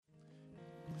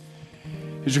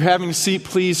As you're having a seat,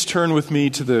 please turn with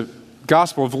me to the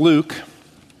Gospel of Luke,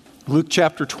 Luke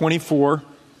chapter 24,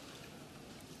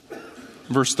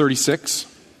 verse 36.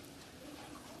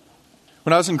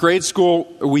 When I was in grade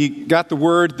school, we got the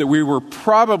word that we were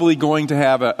probably going to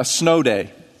have a snow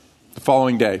day the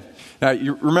following day. Now,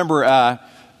 you remember, I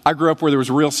grew up where there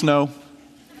was real snow.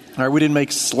 All right, we didn't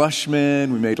make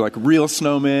slushman, we made like real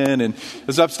snowmen, and it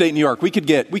was upstate New York. We could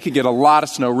get a lot of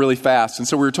snow really fast, and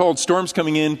so we were told storm's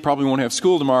coming in, probably won't have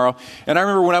school tomorrow. And I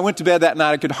remember when I went to bed that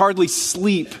night, I could hardly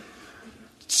sleep.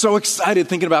 So excited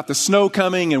thinking about the snow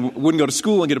coming, and wouldn't go to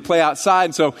school and get to play outside.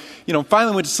 And so,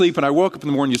 finally went to sleep, and I woke up in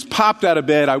the morning, just popped out of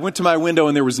bed. I went to my window,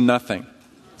 and there was nothing.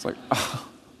 It's like, oh.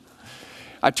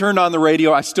 I turned on the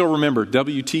radio. I still remember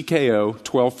WTKO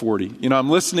 1240. I'm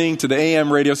listening to the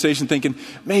AM radio station thinking,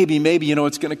 maybe,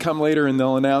 it's going to come later and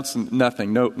they'll announce, and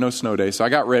nothing, no snow day. So I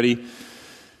got ready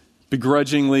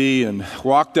begrudgingly and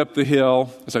walked up the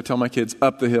hill, as I tell my kids,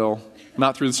 up the hill,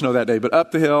 not through the snow that day, but up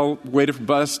the hill, waited for the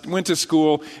bus, went to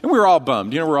school, and we were all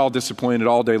bummed. We're all disappointed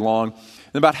all day long.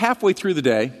 And about halfway through the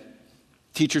day,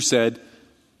 teacher said,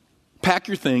 pack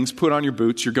your things, put on your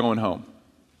boots, you're going home.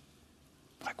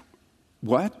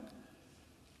 What?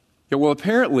 Yeah, well,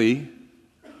 apparently,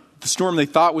 the storm they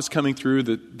thought was coming through,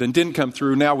 that then didn't come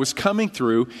through, now was coming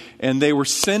through, and they were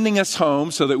sending us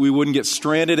home so that we wouldn't get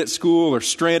stranded at school or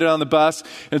stranded on the bus.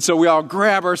 And so we all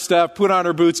grab our stuff, put on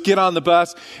our boots, get on the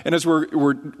bus, and as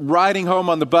we're riding home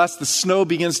on the bus, the snow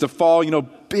begins to fall,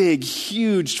 big,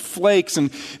 huge flakes, and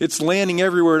it's landing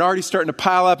everywhere and already starting to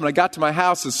pile up. And I got to my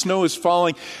house, the snow is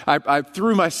falling. I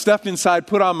threw my stuff inside,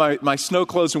 put on my snow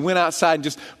clothes, and went outside and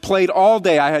just played all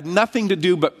day. I had nothing to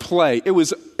do but play. It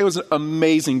was an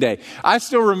amazing day. I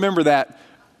still remember that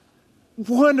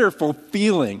wonderful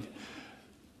feeling.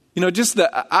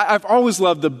 I've always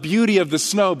loved the beauty of the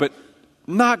snow, but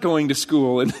not going to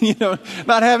school and,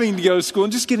 not having to go to school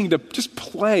and just getting to just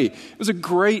play. It was a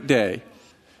great day.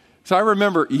 So I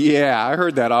remember, I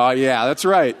heard that. Oh, yeah, that's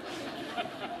right.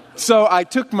 So I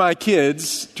took my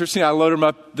kids, Tristan and I loaded them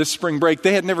up this spring break.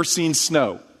 They had never seen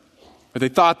snow. Or they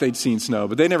thought they'd seen snow,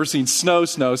 but they'd never seen snow.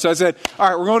 So I said, all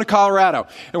right, we're going to Colorado.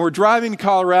 And we're driving to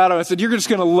Colorado. I said, you're just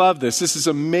going to love this. This is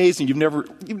amazing. You've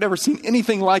never seen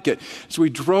anything like it. So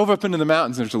we drove up into the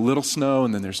mountains. There's a little snow,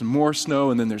 and then there's more snow,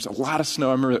 and then there's a lot of snow.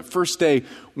 I remember that first day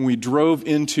when we drove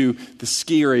into the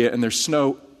ski area, and there's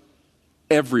snow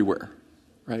everywhere.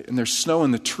 Right? And there's snow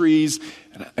in the trees,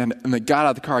 and they got out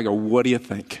of the car. I go, what do you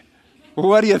think?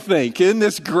 What do you think? Isn't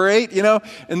this great?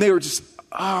 And they were just,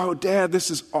 oh, Dad,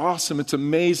 this is awesome. It's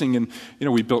amazing. And,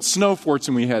 we built snow forts,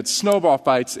 and we had snowball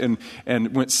fights, and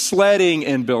went sledding,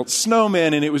 and built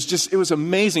snowmen, and it was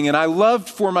amazing. And I loved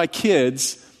for my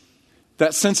kids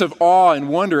that sense of awe and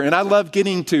wonder, and I love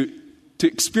getting to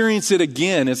experience it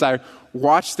again as I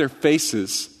watch their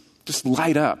faces just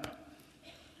light up.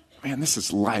 Man, this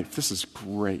is life. This is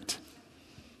great.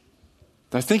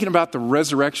 I was thinking about the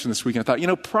resurrection this week, and I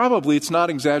thought, probably it's not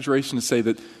exaggeration to say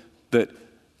that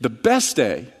the best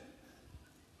day,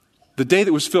 the day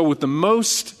that was filled with the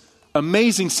most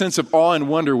amazing sense of awe and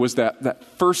wonder was that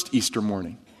first Easter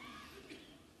morning.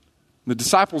 The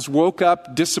disciples woke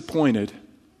up disappointed,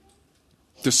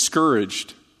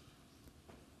 discouraged,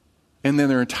 and then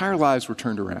their entire lives were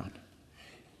turned around.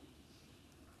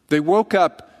 They woke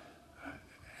up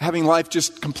having life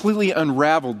just completely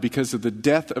unraveled because of the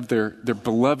death of their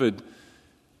beloved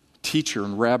teacher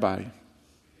and rabbi,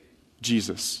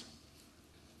 Jesus.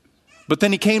 But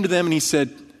then he came to them and he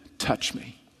said, touch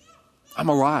me. I'm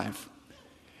alive.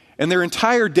 And their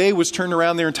entire day was turned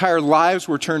around. Their entire lives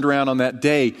were turned around on that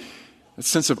day. A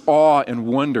sense of awe and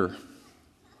wonder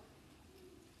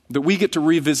that we get to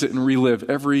revisit and relive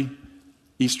every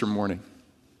Easter morning.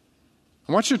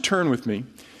 I want you to turn with me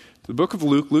to the book of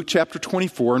Luke chapter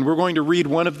 24, and we're going to read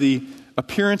one of the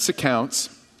appearance accounts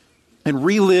and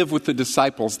relive with the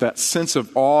disciples that sense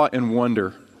of awe and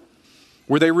wonder,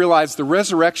 where they realized the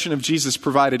resurrection of Jesus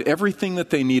provided everything that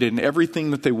they needed and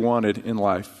everything that they wanted in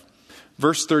life.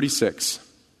 Verse 36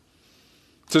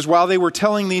 says, while they were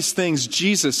telling these things,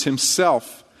 Jesus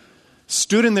himself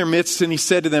stood in their midst, and he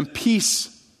said to them,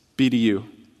 peace be to you.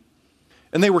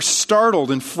 And they were startled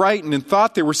and frightened and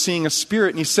thought they were seeing a spirit.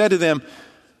 And he said to them,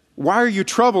 why are you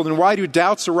troubled, and why do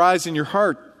doubts arise in your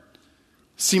heart?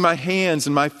 See my hands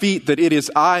and my feet, that it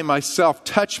is I myself.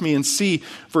 Touch me and see,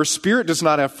 for a spirit does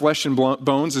not have flesh and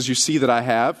bones, as you see that I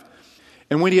have.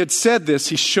 And when he had said this,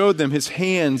 he showed them his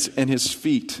hands and his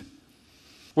feet.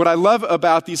 What I love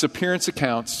about these appearance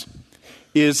accounts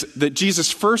is that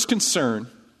Jesus' first concern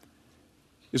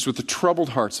is with the troubled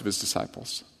hearts of his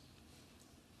disciples.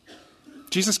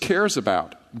 Jesus cares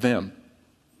about them.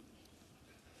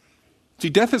 See,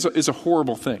 death is a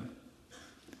horrible thing.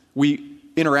 We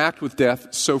interact with death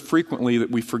so frequently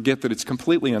that we forget that it's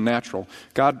completely unnatural.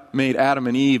 God made Adam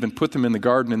and Eve and put them in the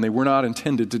garden, and they were not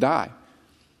intended to die.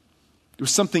 It was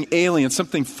something alien,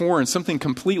 something foreign, something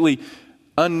completely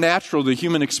unnatural to the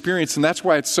human experience, and that's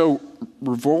why it's so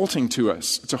revolting to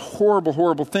us. It's a horrible,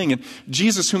 horrible thing. And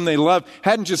Jesus, whom they loved,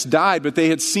 hadn't just died, but they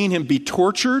had seen him be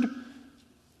tortured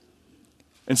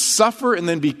and suffer and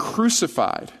then be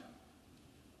crucified.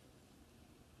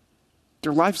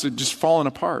 Their lives had just fallen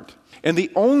apart. And the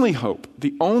only hope,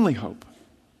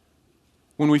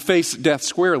 when we face death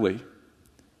squarely,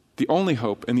 the only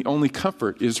hope and the only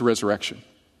comfort is resurrection.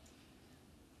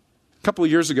 A couple of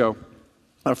years ago,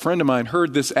 a friend of mine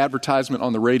heard this advertisement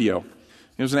on the radio.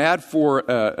 It was an ad for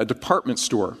a department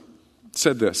store. It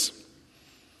said this: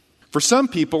 "For some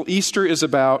people, Easter is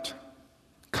about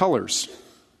colors.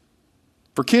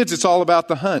 For kids, it's all about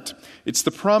the hunt. It's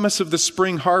the promise of the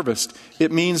spring harvest.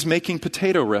 It means making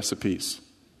potato recipes."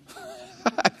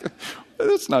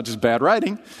 That's not just bad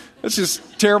writing. That's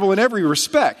just terrible in every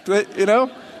respect, you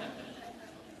know?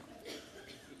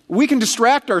 We can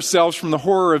distract ourselves from the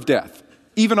horror of death,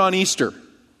 even on Easter.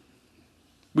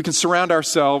 We can surround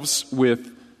ourselves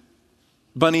with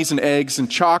bunnies and eggs and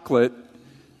chocolate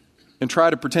and try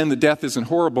to pretend that death isn't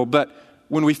horrible, but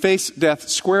when we face death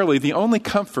squarely, the only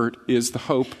comfort is the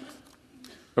hope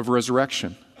of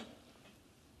resurrection.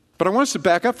 But I want us to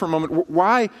back up for a moment.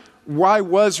 Why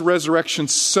was resurrection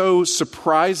so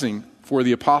surprising for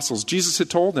the apostles? Jesus had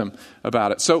told them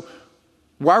about it. So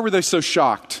why were they so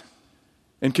shocked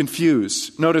and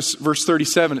confused? Notice verse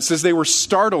 37. It says they were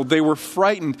startled. They were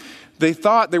frightened. They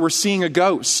thought they were seeing a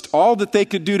ghost. All that they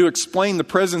could do to explain the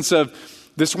presence of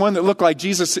this one that looked like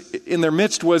Jesus in their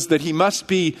midst was that he must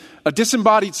be a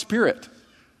disembodied spirit.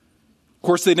 Of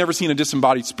course, they'd never seen a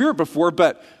disembodied spirit before,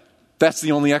 but that's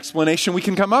the only explanation we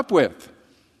can come up with.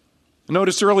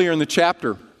 Notice earlier in the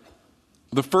chapter,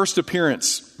 the first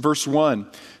appearance, verse 1,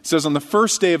 says, "On the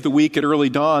first day of the week at early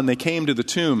dawn, they came to the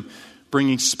tomb,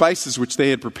 bringing spices which they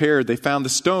had prepared. They found the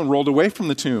stone rolled away from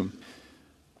the tomb.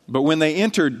 But when they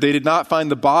entered, they did not find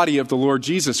the body of the Lord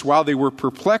Jesus. While they were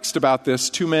perplexed about this,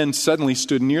 two men suddenly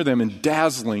stood near them in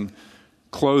dazzling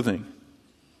clothing.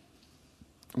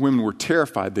 The women were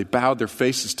terrified. They bowed their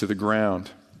faces to the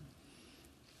ground.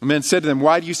 The men said to them,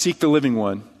 'Why do you seek the living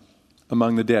one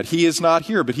among the dead? He is not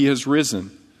here, but he has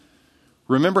risen.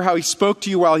 Remember how he spoke to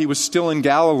you while he was still in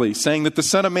Galilee, saying that the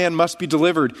Son of Man must be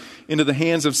delivered into the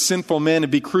hands of sinful men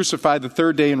and be crucified the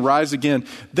third day and rise again.'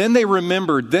 Then they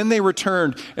remembered, then they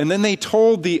returned, and then they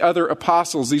told the other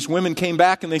apostles." These women came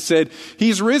back and they said,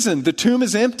 "He's risen, the tomb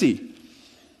is empty."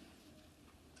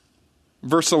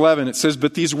 Verse 11, it says,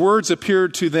 "But these words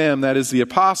appeared to them," that is the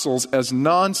apostles, "as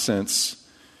nonsense,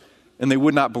 and they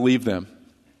would not believe them."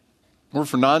 The word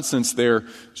for nonsense there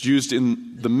is used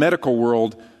in the medical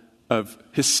world of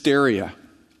hysteria.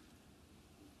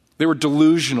 They were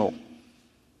delusional.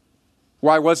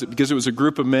 Why was it? Because it was a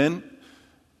group of men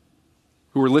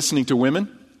who were listening to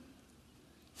women?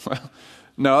 Well,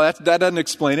 no, that doesn't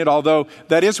explain it, although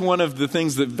that is one of the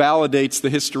things that validates the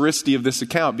historicity of this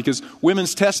account, because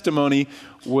women's testimony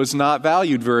was not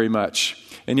valued very much.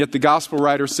 And yet the gospel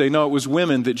writers say, no, it was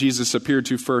women that Jesus appeared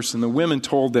to first, and the women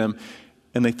told them,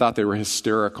 and they thought they were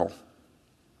hysterical.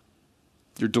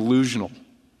 They're delusional.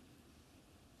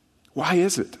 Why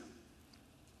is it?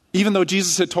 Even though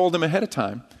Jesus had told them ahead of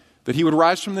time that he would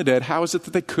rise from the dead, how is it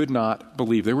that they could not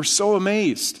believe? They were so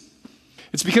amazed.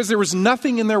 It's because there was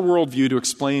nothing in their worldview to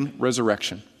explain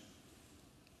resurrection.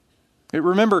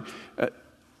 Remember,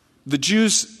 the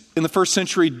Jews in the first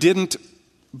century didn't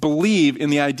believe in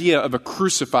the idea of a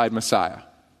crucified Messiah.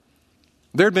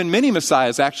 There had been many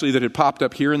Messiahs actually that had popped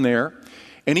up here and there,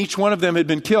 and each one of them had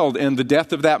been killed, and the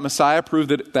death of that Messiah proved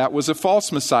that that was a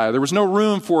false Messiah. There was no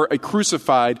room for a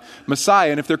crucified Messiah,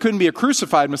 and if there couldn't be a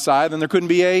crucified Messiah, then there couldn't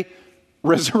be a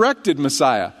resurrected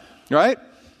Messiah, right?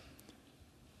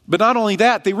 But not only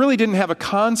that, they really didn't have a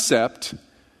concept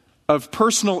of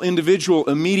personal, individual,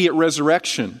 immediate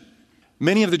resurrection.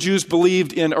 Many of the Jews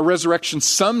believed in a resurrection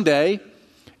someday.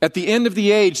 At the end of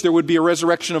the age, there would be a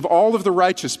resurrection of all of the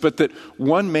righteous, but that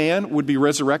one man would be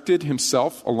resurrected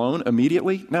himself alone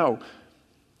immediately? No.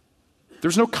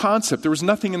 There's no concept. There was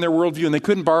nothing in their worldview, and they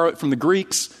couldn't borrow it from the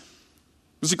Greeks,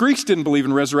 because the Greeks didn't believe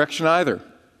in resurrection either.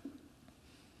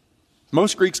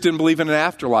 Most Greeks didn't believe in an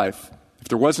afterlife. If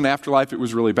there was an afterlife, it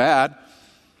was really bad.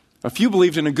 A few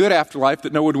believed in a good afterlife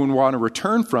that no one would want to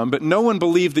return from, but no one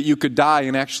believed that you could die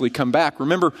and actually come back.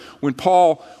 Remember when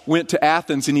Paul went to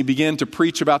Athens and he began to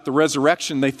preach about the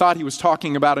resurrection, they thought he was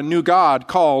talking about a new God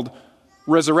called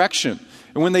resurrection.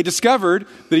 And when they discovered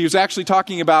that he was actually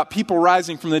talking about people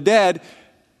rising from the dead,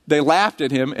 they laughed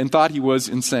at him and thought he was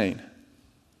insane.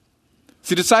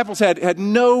 See, disciples had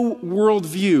no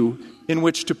worldview in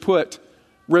which to put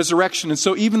resurrection. And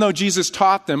so even though Jesus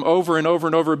taught them over and over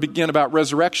and over again about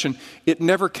resurrection, it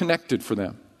never connected for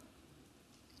them.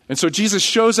 And so Jesus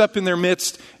shows up in their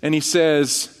midst and he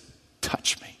says,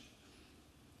 touch me.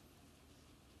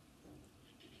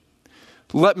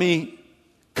 Let me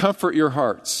comfort your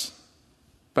hearts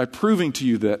by proving to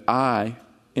you that I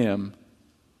am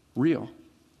real.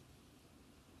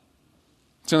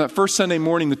 So on that first Sunday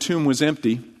morning, the tomb was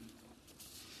empty.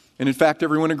 And in fact,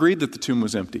 everyone agreed that the tomb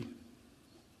was empty.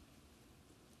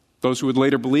 Those who would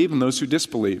later believe and those who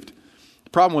disbelieved. The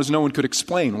problem was no one could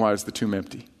explain why is the tomb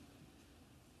empty.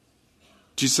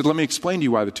 Jesus said, let me explain to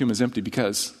you why the tomb is empty,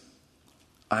 because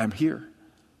I'm here.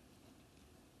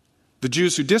 The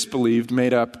Jews who disbelieved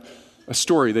made up a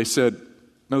story. They said,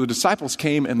 no, the disciples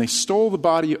came and they stole the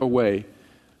body away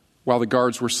while the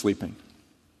guards were sleeping.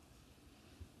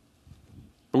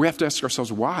 But we have to ask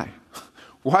ourselves, why?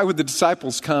 Why would the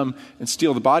disciples come and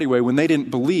steal the body away when they didn't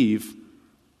believe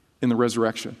in the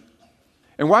resurrection?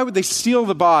 And why would they steal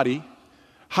the body,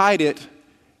 hide it,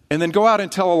 and then go out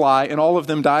and tell a lie, and all of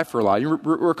them die for a lie? You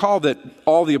recall that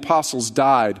all the apostles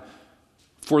died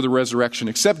for the resurrection,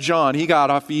 except John. He got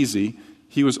off easy.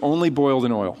 He was only boiled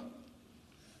in oil.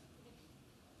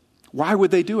 Why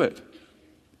would they do it?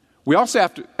 We also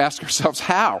have to ask ourselves,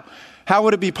 how? How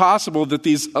would it be possible that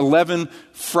these 11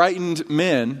 frightened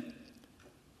men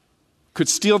could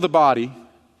steal the body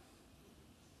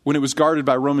when it was guarded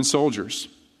by Roman soldiers?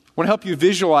 I want to help you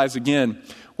visualize again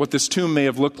what this tomb may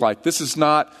have looked like. This is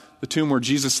not the tomb where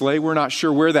Jesus lay. We're not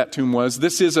sure where that tomb was.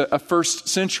 This is a first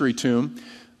century tomb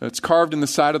that's carved in the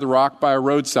side of the rock by a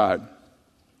roadside.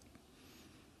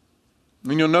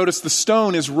 And you'll notice the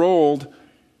stone is rolled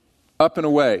up and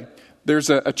away. There's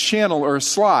a channel or a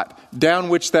slot down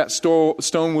which that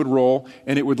stone would roll,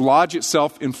 and it would lodge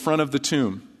itself in front of the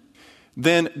tomb.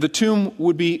 Then the tomb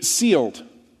would be sealed,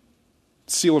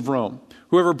 seal of Rome.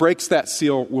 Whoever breaks that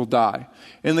seal will die.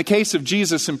 In the case of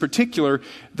Jesus in particular,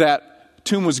 that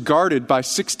tomb was guarded by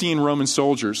 16 Roman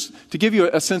soldiers. To give you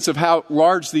a sense of how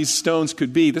large these stones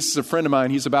could be, this is a friend of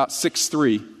mine. He's about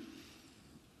 6'3". Now,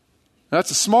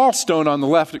 that's a small stone on the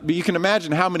left, but you can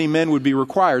imagine how many men would be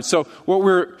required. So what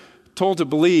we're told to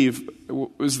believe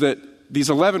was that these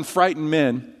 11 frightened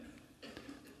men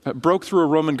broke through a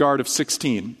Roman guard of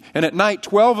 16. And at night,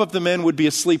 12 of the men would be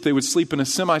asleep. They would sleep in a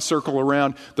semicircle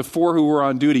around the 4 who were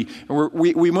on duty. And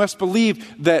we must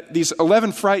believe that these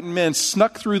 11 frightened men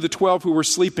snuck through the 12 who were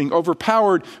sleeping,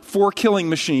 overpowered 4 killing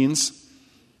machines,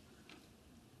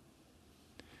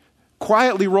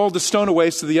 quietly rolled the stone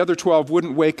away so the other 12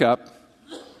 wouldn't wake up,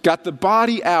 got the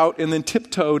body out, and then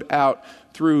tiptoed out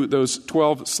through those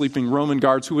 12 sleeping Roman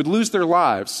guards who would lose their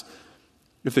lives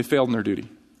if they failed in their duty.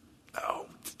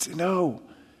 No.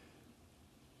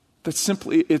 That's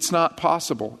simply, it's not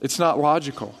possible. It's not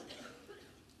logical.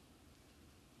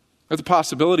 The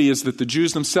possibility is that the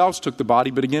Jews themselves took the body,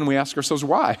 but again, we ask ourselves,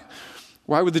 why?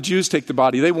 Why would the Jews take the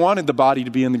body? They wanted the body to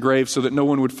be in the grave so that no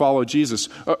one would follow Jesus.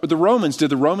 Did the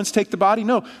Romans take the body?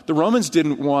 No, the Romans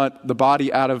didn't want the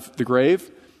body out of the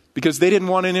grave because they didn't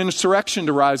want an insurrection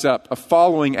to rise up, a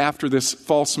following after this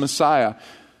false Messiah.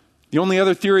 The only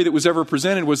other theory that was ever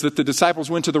presented was that the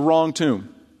disciples went to the wrong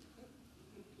tomb.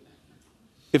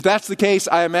 If that's the case,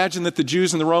 I imagine that the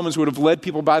Jews and the Romans would have led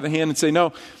people by the hand and say,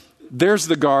 no, there's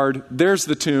the guard, there's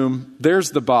the tomb,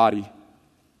 there's the body.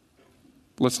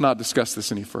 Let's not discuss this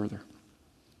any further.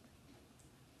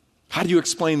 How do you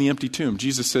explain the empty tomb?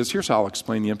 Jesus says, here's how I'll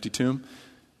explain the empty tomb.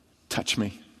 Touch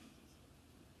me.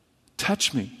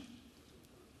 Touch me.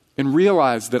 And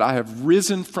realize that I have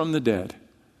risen from the dead,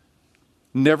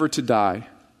 never to die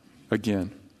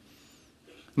again.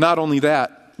 Not only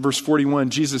that, verse 41,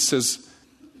 Jesus says,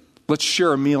 let's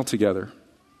share a meal together.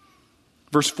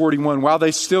 Verse 41, while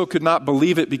they still could not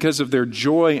believe it because of their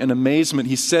joy and amazement,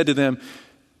 he said to them,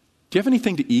 do you have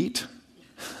anything to eat?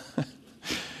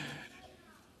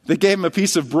 They gave him a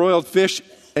piece of broiled fish,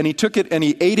 and he took it and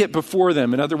he ate it before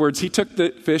them. In other words, he took the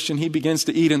fish and he begins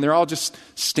to eat, and they're all just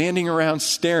standing around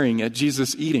staring at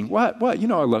Jesus eating. What? You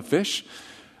know I love fish.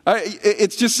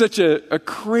 It's just such a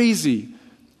crazy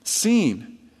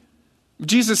scene.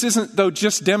 Jesus isn't, though,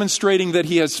 just demonstrating that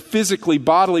he has physically,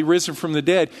 bodily risen from the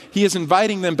dead. He is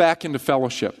inviting them back into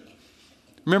fellowship.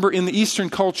 Remember, in the Eastern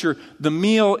culture, the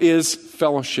meal is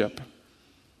fellowship.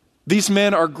 These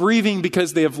men are grieving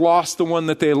because they have lost the one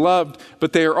that they loved,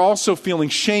 but they are also feeling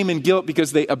shame and guilt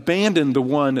because they abandoned the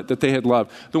one that they had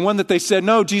loved. The one that they said,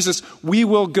 no, Jesus, we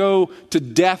will go to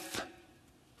death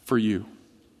for you.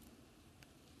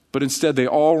 But instead, they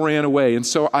all ran away. And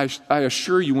so I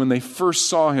assure you, when they first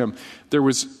saw him, there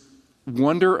was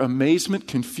wonder, amazement,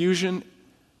 confusion,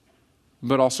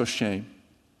 but also shame.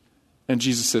 And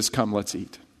Jesus says, "Come, let's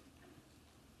eat."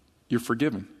 You're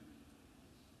forgiven.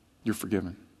 You're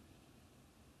forgiven.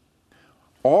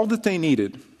 All that they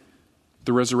needed,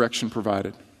 the resurrection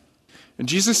provided. And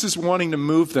Jesus is wanting to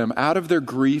move them out of their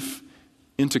grief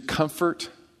into comfort,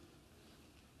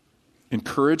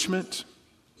 encouragement,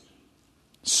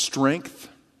 strength,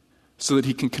 so that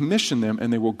he can commission them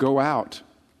and they will go out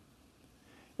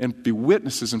and be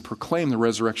witnesses and proclaim the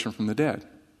resurrection from the dead.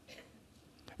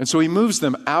 And so he moves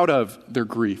them out of their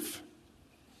grief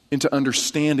into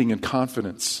understanding and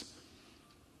confidence.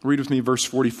 Read with me verse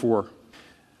 44.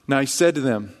 Now he said to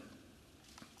them,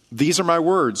 "These are my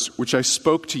words which I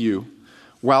spoke to you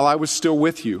while I was still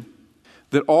with you,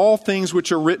 that all things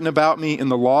which are written about me in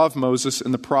the law of Moses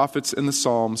and the prophets and the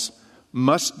Psalms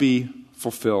must be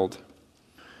fulfilled."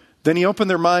 Then he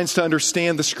opened their minds to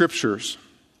understand the scriptures.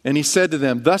 And he said to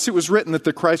them, "Thus it was written that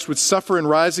the Christ would suffer and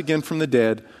rise again from the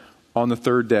dead on the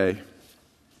third day."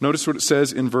 Notice what it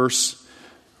says in verse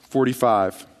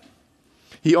 45.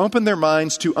 He opened their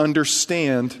minds to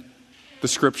understand the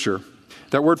scripture.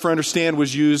 That word for understand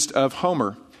was used of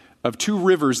Homer, of two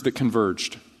rivers that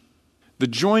converged. The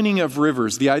joining of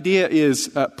rivers. The idea is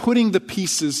putting the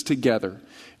pieces together.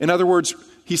 In other words,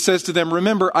 he says to them,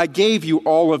 "Remember, I gave you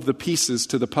all of the pieces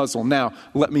to the puzzle. Now,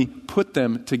 let me put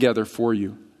them together for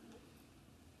you.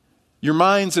 Your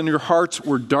minds and your hearts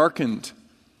were darkened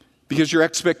because your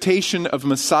expectation of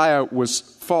Messiah was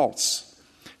false.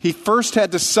 He first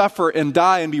had to suffer and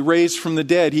die and be raised from the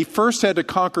dead. He first had to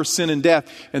conquer sin and death,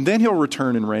 and then he'll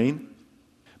return and reign.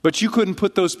 But you couldn't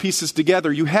put those pieces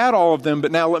together. You had all of them,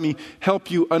 but now let me help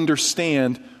you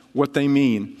understand what they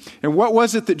mean." And what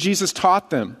was it that Jesus taught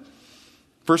them?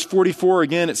 Verse 44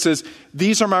 again, it says,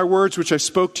 "These are my words which I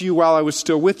spoke to you while I was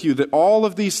still with you, that all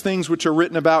of these things which are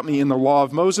written about me in the law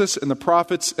of Moses and the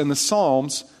prophets and the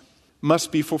Psalms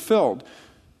must be fulfilled."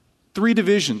 Three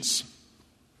divisions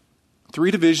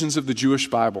of the Jewish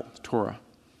Bible, Torah.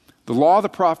 The law, the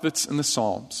prophets, and the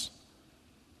Psalms.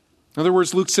 In other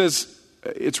words, Luke says,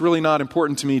 it's really not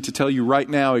important to me to tell you right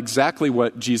now exactly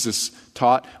what Jesus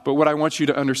taught, but what I want you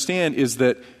to understand is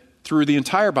that through the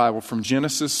entire Bible, from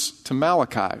Genesis to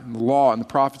Malachi, the law and the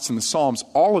prophets and the Psalms,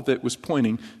 all of it was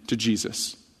pointing to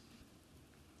Jesus.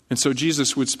 And so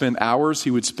Jesus would spend hours,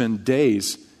 he would spend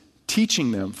days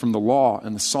teaching them from the law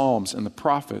and the Psalms and the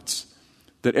prophets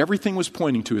that everything was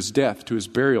pointing to his death, to his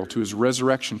burial, to his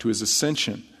resurrection, to his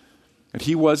ascension. That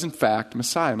he was, in fact,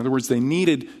 Messiah. In other words, they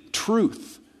needed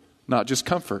truth, not just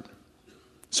comfort.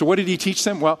 So what did he teach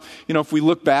them? Well, if we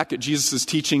look back at Jesus'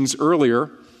 teachings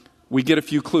earlier, we get a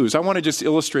few clues. I want to just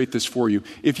illustrate this for you.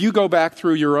 If you go back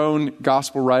through your own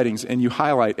gospel writings and you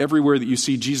highlight everywhere that you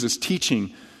see Jesus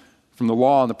teaching from the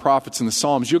law and the prophets and the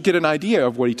Psalms, you'll get an idea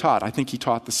of what he taught. I think he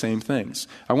taught the same things.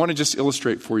 I want to just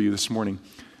illustrate for you this morning.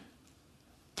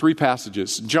 3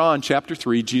 passages. John chapter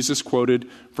 3, Jesus quoted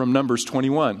from Numbers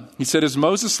 21. He said, "As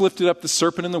Moses lifted up the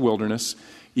serpent in the wilderness,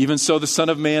 even so the Son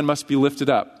of Man must be lifted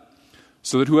up,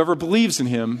 so that whoever believes in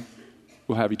him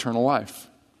will have eternal life."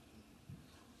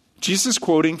 Jesus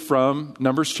quoting from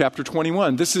Numbers chapter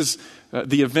 21. This is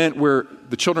the event where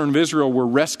the children of Israel were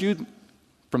rescued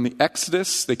from the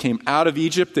Exodus. They came out of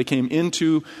Egypt. They came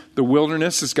into the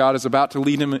wilderness as God is about to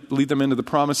lead them into the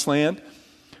promised land.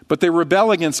 But they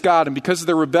rebel against God, and because of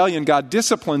their rebellion, God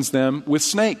disciplines them with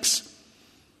snakes.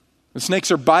 The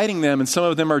snakes are biting them, and some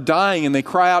of them are dying, and they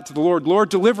cry out to the Lord, "Lord,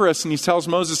 deliver us." And he tells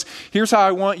Moses, "Here's how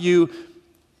I want you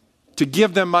to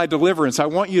give them my deliverance. I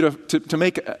want you to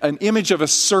make an image of a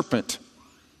serpent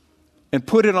and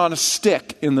put it on a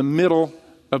stick in the middle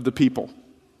of the people.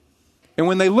 And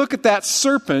when they look at that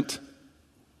serpent,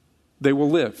 they will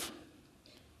live."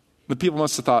 The people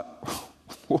must have thought,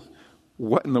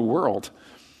 what in the world?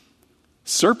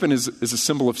 Serpent is a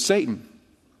symbol of Satan.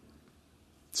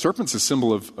 Serpent's a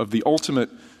symbol of the ultimate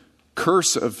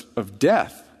curse of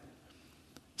death.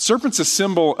 Serpent's a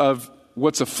symbol of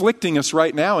what's afflicting us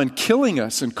right now and killing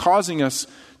us and causing us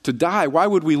to die. Why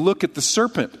would we look at the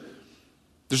serpent?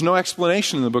 There's no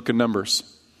explanation in the book of Numbers.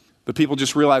 The people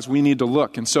just realize we need to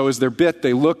look. And so as they're bit,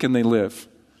 they look and they live.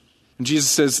 And Jesus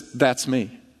says, "That's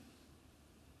me."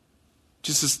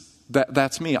 Jesus says,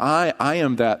 that's me. I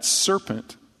am that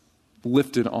serpent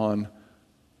lifted on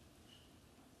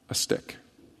a stick.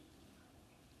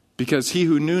 Because he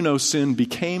who knew no sin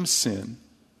became sin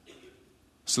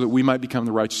so that we might become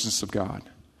the righteousness of God.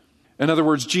 In other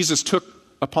words, Jesus took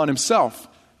upon himself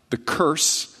the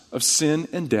curse of sin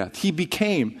and death. He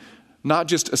became not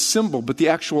just a symbol, but the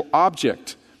actual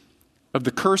object of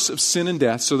the curse of sin and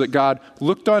death, so that God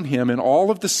looked on him, and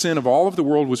all of the sin of all of the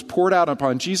world was poured out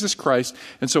upon Jesus Christ.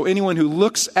 And so anyone who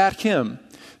looks at him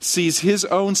sees his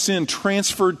own sin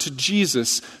transferred to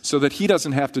Jesus so that he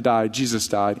doesn't have to die. Jesus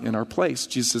died in our place.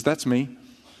 Jesus says, that's me.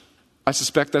 I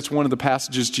suspect that's one of the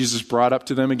passages Jesus brought up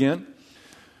to them again.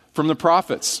 From the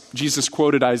prophets, Jesus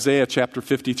quoted Isaiah chapter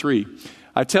 53.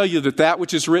 I tell you that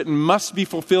which is written must be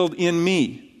fulfilled in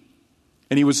me.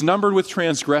 And he was numbered with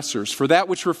transgressors, for that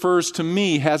which refers to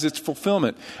me has its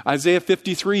fulfillment. Isaiah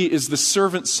 53 is the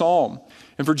servant psalm.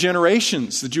 And for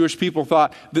generations, the Jewish people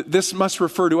thought that this must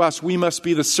refer to us. We must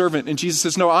be the servant. And Jesus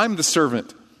says, no, I'm the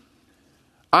servant.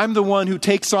 I'm the one who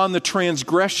takes on the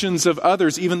transgressions of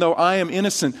others, even though I am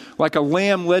innocent, like a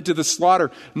lamb led to the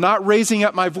slaughter, not raising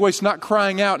up my voice, not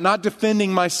crying out, not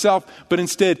defending myself, but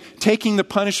instead taking the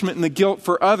punishment and the guilt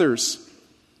for others.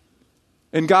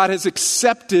 And God has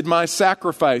accepted my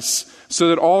sacrifice so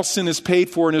that all sin is paid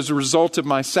for, and as a result of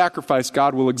my sacrifice,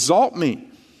 God will exalt me,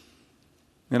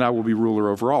 and I will be ruler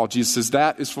over all. Jesus says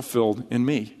that is fulfilled in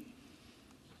me.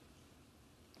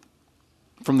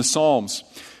 From the Psalms,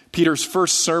 Peter's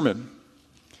first sermon,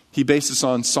 he bases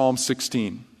on Psalm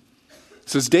 16. It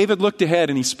says, David looked ahead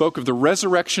and he spoke of the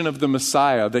resurrection of the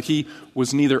Messiah, that he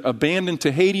was neither abandoned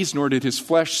to Hades nor did his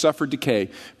flesh suffer decay.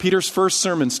 Peter's first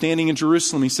sermon, standing in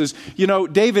Jerusalem, he says,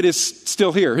 David is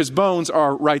still here. His bones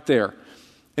are right there.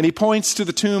 And he points to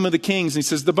the tomb of the kings and he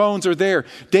says, the bones are there.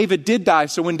 David did die.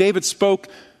 So when David spoke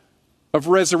of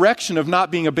resurrection, of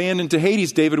not being abandoned to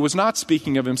Hades, David was not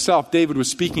speaking of himself. David was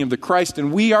speaking of the Christ,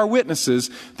 and we are witnesses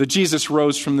that Jesus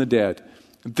rose from the dead.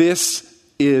 This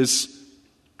is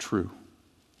true.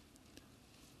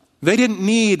 They didn't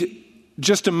need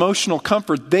just emotional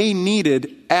comfort. They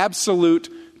needed absolute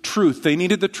truth. They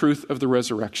needed the truth of the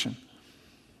resurrection.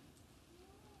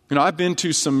 I've been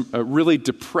to some really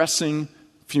depressing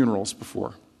funerals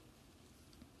before.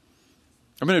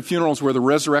 I've been at funerals where the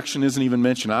resurrection isn't even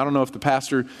mentioned. I don't know if the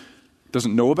pastor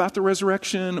doesn't know about the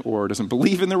resurrection or doesn't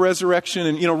believe in the resurrection.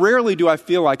 And, rarely do I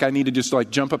feel like I need to just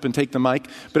jump up and take the mic.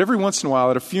 But every once in a while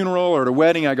at a funeral or at a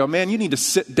wedding, I go, man, you need to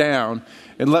sit down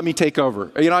and let me take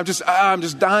over. I'm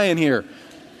just dying here.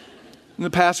 And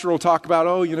the pastor will talk about,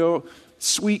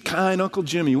 sweet, kind Uncle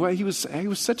Jimmy. Well, he was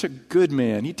such a good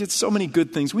man. He did so many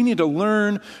good things. We need to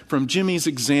learn from Jimmy's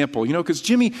example, because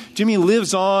Jimmy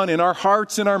lives on in our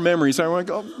hearts and our memories. I want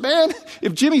to go, man,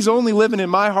 if Jimmy's only living in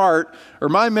my heart or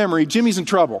my memory, Jimmy's in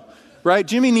trouble, right?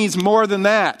 Jimmy needs more than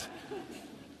that.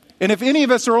 And if any of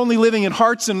us are only living in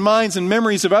hearts and minds and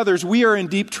memories of others, we are in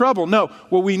deep trouble. No,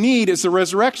 what we need is the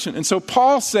resurrection. And so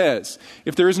Paul says,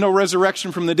 if there is no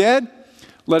resurrection from the dead,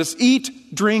 let us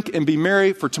eat, drink, and be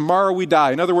merry, for tomorrow we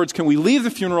die. In other words, can we leave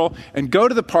the funeral and go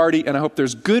to the party? And I hope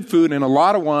there's good food and a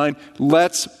lot of wine.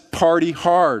 Let's party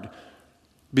hard.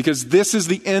 Because this is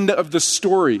the end of the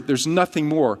story. There's nothing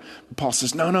more. But Paul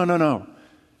says, no.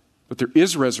 But there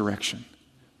is resurrection.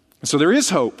 And so there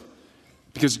is hope.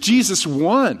 Because Jesus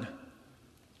won.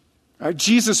 Right?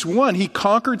 Jesus won. He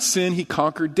conquered sin. He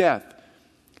conquered death.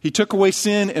 He took away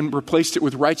sin and replaced it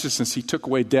with righteousness. He took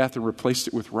away death and replaced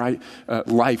it with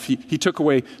life. He took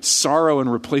away sorrow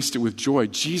and replaced it with joy.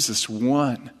 Jesus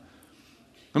won.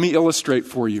 Let me illustrate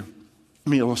for you.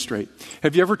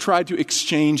 Have you ever tried to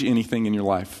exchange anything in your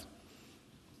life?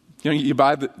 You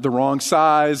buy the wrong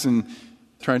size and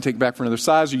try and take it back for another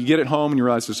size, or you get it home and you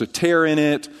realize there's a tear in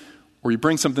it, or you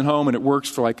bring something home and it works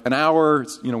for an hour,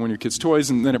 one of your kids' toys,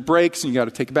 and then it breaks and you got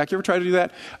to take it back. You ever try to do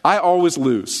that? I always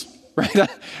lose. Right?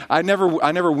 I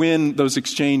never win those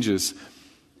exchanges.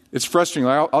 It's frustrating.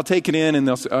 I'll take it in and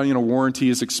they'll say, warranty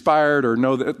is expired, or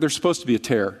no, there's supposed to be a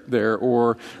tear there,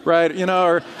 or, right,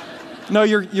 or no,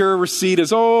 your receipt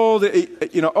is old,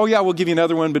 oh yeah, we'll give you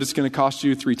another one, but it's going to cost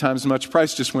you 3 times as much.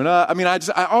 Price just went up.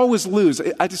 I always lose.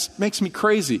 It just makes me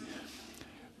crazy.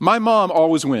 My mom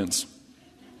always wins.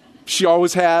 She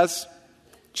always has.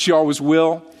 She always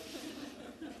will.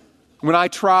 When I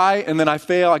try and then I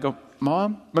fail, I go,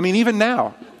 Mom? Even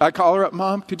now, I call her up,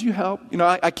 Mom, could you help?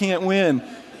 I can't win.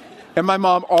 And my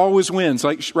mom always wins.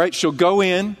 Right? She'll go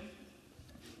in,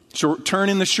 she'll turn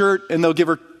in the shirt, and they'll give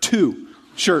her 2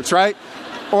 shirts, right?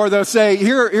 Or they'll say,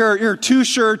 here are 2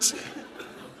 shirts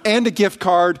and a gift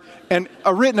card and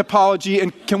a written apology,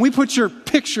 and can we put your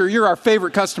picture? You're our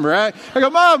favorite customer, right? I go,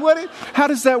 Mom, how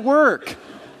does that work?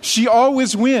 She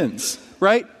always wins,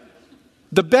 right?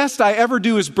 The best I ever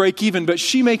do is break even, but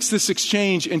she makes this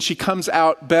exchange and she comes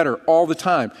out better all the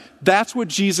time. That's what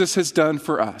Jesus has done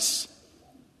for us.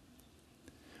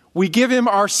 We give him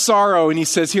our sorrow and he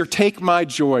says, here, take my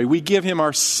joy. We give him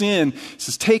our sin. He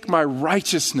says, take my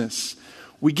righteousness.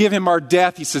 We give him our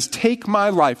death. He says, take my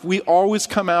life. We always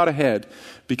come out ahead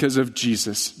because of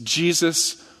Jesus.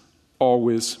 Jesus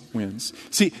always wins.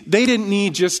 See, they didn't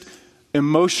need just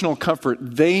emotional comfort.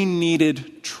 They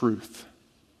needed truth.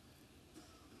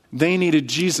 They needed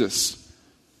Jesus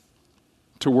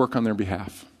to work on their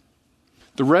behalf.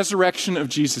 The resurrection of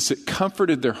Jesus, it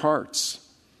comforted their hearts.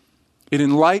 It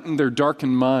enlightened their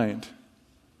darkened mind.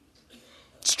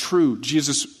 It's true,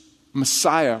 Jesus,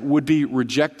 Messiah, would be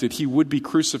rejected. He would be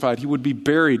crucified. He would be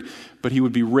buried, but he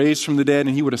would be raised from the dead,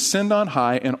 and he would ascend on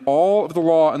high, and all of the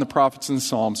law and the prophets and the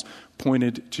Psalms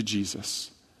pointed to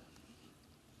Jesus.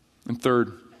 And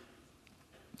third,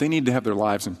 they needed to have their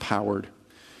lives empowered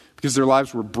because their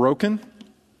lives were broken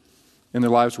and their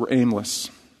lives were aimless.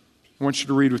 I want you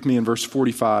to read with me in verse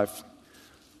 45.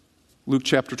 Luke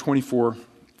chapter 24,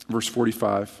 verse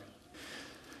 45.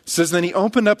 It says, then he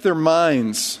opened up their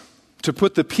minds to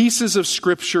put the pieces of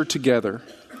Scripture together.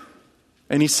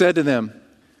 And he said to them,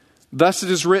 thus it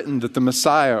is written that the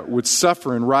Messiah would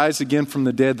suffer and rise again from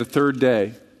the dead the third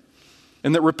day,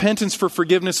 and that repentance for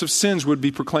forgiveness of sins would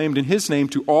be proclaimed in his name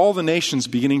to all the nations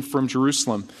beginning from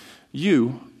Jerusalem.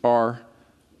 You are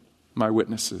my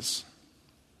witnesses.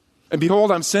 And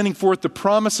behold, I'm sending forth the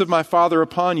promise of my Father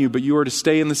upon you, but you are to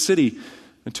stay in the city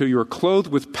until you are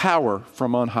clothed with power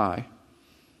from on high.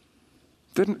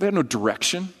 They had no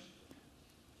direction.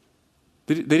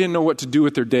 They didn't know what to do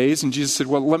with their days. And Jesus said,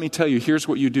 well, let me tell you, here's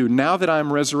what you do. Now that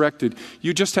I'm resurrected,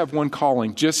 you just have one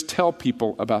calling. Just tell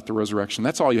people about the resurrection.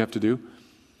 That's all you have to do.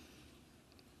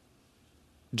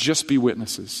 Just be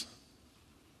witnesses.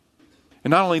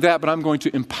 And not only that, but I'm going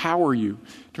to empower you.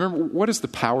 Do you remember, what is the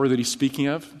power that he's speaking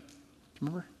of? Do you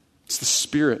remember? It's the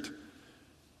Spirit.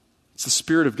 It's the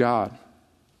Spirit of God.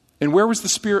 And where was the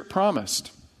Spirit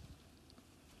promised?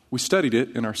 We studied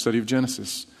it in our study of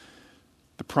Genesis.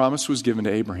 The promise was given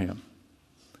to Abraham.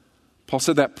 Paul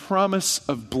said that promise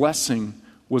of blessing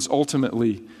was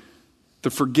ultimately the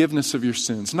forgiveness of your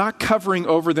sins, not covering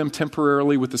over them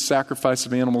temporarily with the sacrifice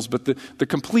of animals, but the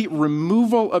complete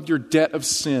removal of your debt of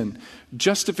sin,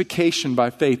 justification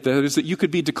by faith. That is, that you could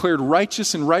be declared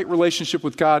righteous in right relationship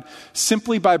with God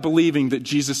simply by believing that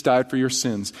Jesus died for your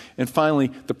sins. And finally,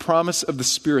 the promise of the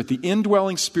Spirit, the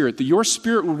indwelling Spirit, that your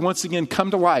spirit would once again come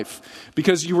to life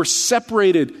because you were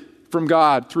separated from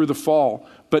God through the fall.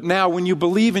 But now when you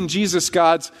believe in Jesus,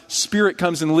 God's Spirit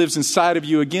comes and lives inside of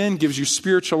you again, gives you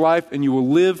spiritual life, and you will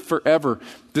live forever.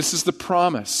 This is the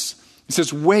promise. He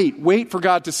says, wait for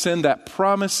God to send that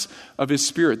promise of his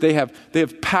Spirit. They have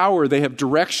power, they have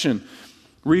direction.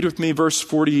 Read with me verse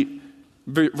 50.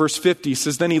 He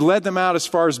says, then he led them out as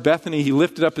far as Bethany. He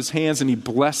lifted up his hands and he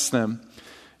blessed them.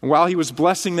 And while he was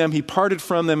blessing them, he parted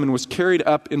from them and was carried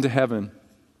up into heaven.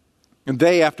 And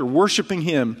they, after worshiping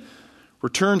him,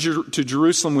 returned to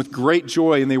Jerusalem with great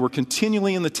joy, and they were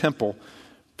continually in the temple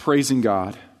praising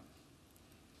God.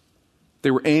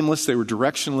 They were aimless, they were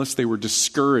directionless, they were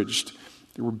discouraged,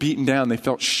 they were beaten down, they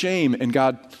felt shame, and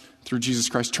God, through Jesus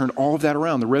Christ, turned all of that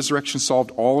around. The resurrection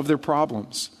solved all of their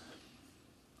problems,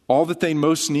 all that they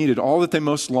most needed, all that they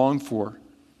most longed for.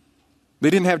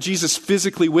 They didn't have Jesus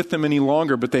physically with them any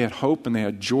longer, but they had hope and they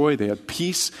had joy, they had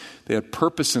peace, they had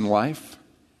purpose in life.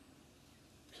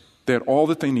 They had all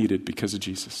that they needed because of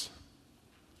Jesus.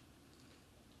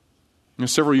 You know,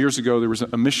 several years ago, there was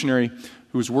a missionary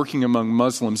who was working among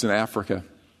Muslims in Africa.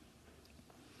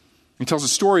 He tells a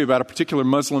story about a particular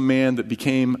Muslim man that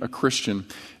became a Christian.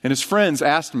 And his friends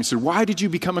asked him, he said, why did you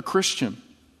become a Christian?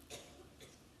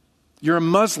 You're a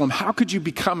Muslim. How could you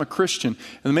become a Christian?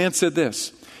 And the man said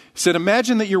this. He said,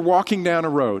 imagine that you're walking down a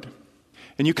road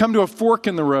and you come to a fork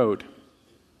in the road.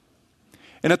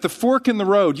 And at the fork in the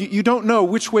road, you don't know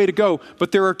which way to go,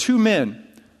 but there are two men.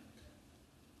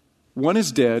 One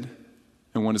is dead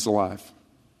and one is alive.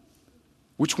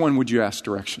 Which one would you ask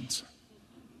directions?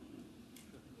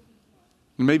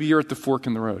 And maybe you're at the fork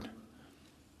in the road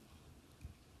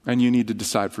and you need to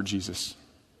decide for Jesus.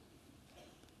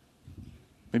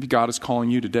 Maybe God is calling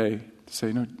you today to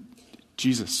say, no,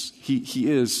 Jesus, he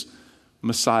is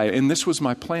Messiah. And this was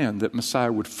my plan, that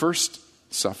Messiah would first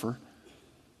suffer,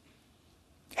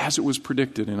 as it was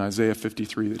predicted in Isaiah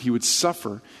 53, that he would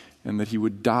suffer and that he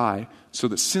would die so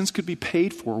that sins could be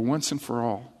paid for once and for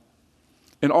all.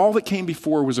 And all that came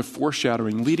before was a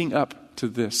foreshadowing leading up to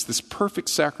this perfect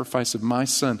sacrifice of my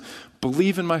Son.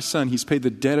 Believe in my Son. He's paid the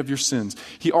debt of your sins.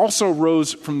 He also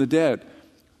rose from the dead,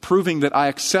 proving that I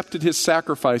accepted his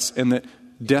sacrifice and that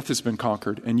death has been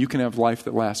conquered and you can have life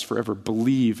that lasts forever.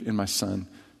 Believe in my Son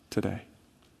today.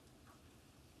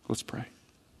 Let's pray.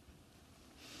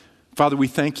 Father, we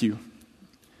thank you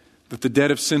that the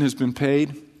debt of sin has been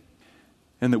paid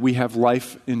and that we have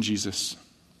life in Jesus.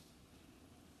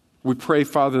 We pray,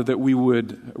 Father, that we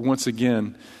would once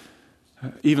again,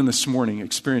 even this morning,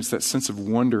 experience that sense of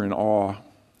wonder and awe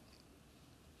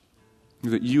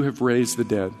that you have raised the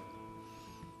dead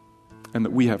and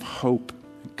that we have hope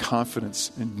and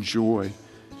confidence and joy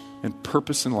and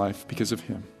purpose in life because of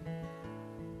him.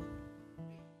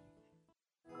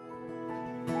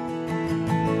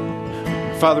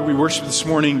 Father, we worship this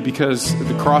morning because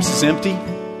the cross is empty.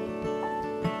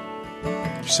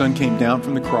 Your Son came down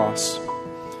from the cross.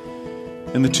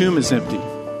 And the tomb is empty.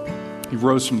 He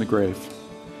rose from the grave.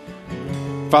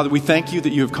 Father, we thank you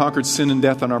that you have conquered sin and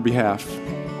death on our behalf.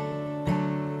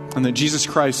 And that Jesus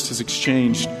Christ has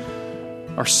exchanged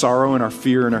our sorrow and our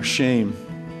fear and our shame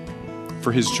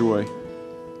for his joy.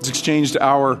 He's exchanged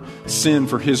our sin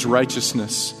for his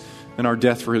righteousness and our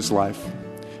death for his life.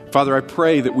 Father, I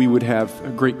pray that we would have a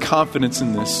great confidence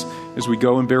in this as we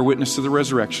go and bear witness to the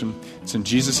resurrection. It's in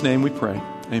Jesus' name we pray.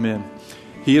 Amen.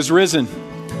 He is risen.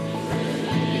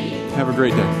 Have a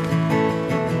great day.